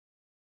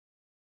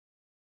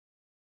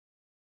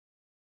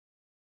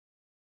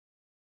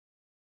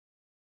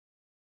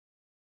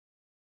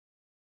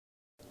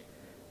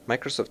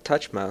Microsoft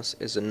Touch Mouse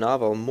is a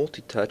novel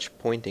multi-touch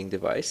pointing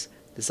device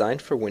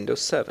designed for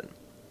Windows 7.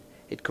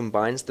 It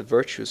combines the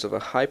virtues of a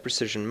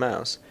high-precision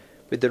mouse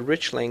with the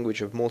rich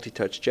language of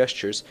multi-touch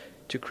gestures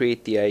to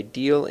create the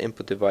ideal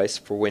input device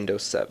for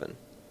Windows 7.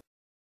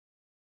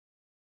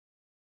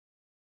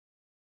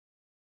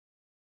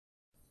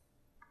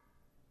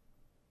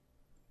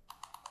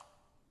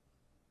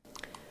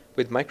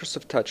 With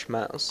Microsoft Touch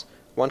Mouse,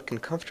 one can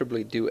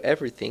comfortably do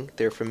everything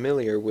they're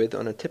familiar with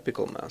on a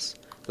typical mouse,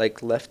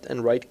 like left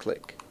and right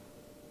click.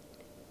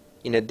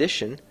 In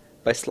addition,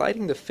 by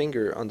sliding the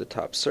finger on the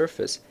top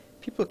surface,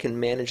 people can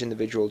manage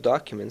individual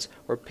documents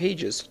or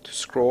pages to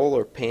scroll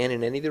or pan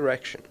in any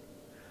direction.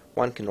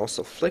 One can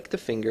also flick the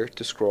finger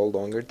to scroll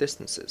longer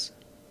distances.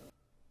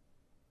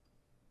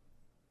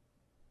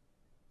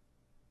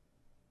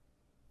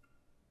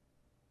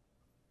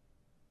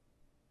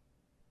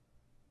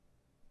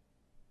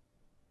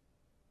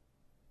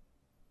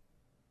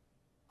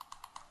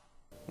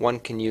 One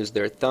can use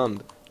their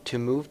thumb to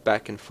move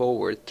back and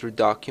forward through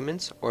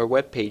documents or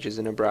web pages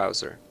in a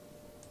browser.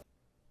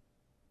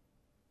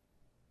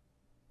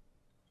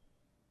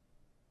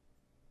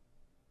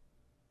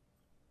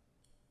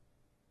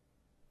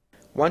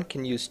 One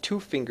can use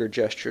two-finger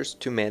gestures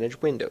to manage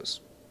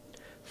windows.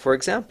 For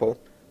example,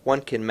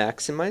 one can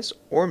maximize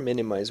or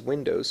minimize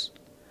windows,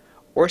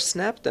 or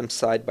snap them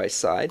side by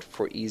side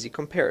for easy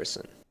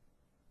comparison.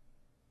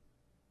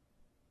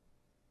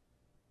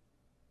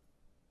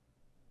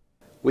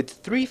 With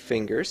 3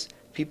 fingers,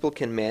 people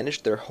can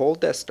manage their whole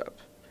desktop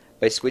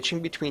by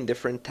switching between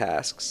different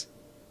tasks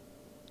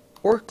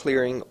or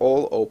clearing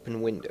all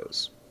open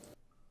windows.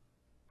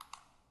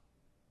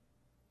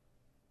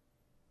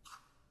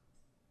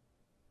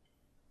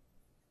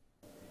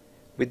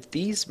 With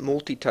these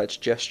multi-touch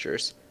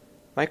gestures,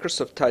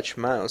 Microsoft Touch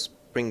Mouse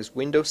brings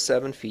Windows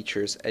 7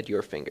 features at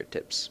your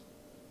fingertips.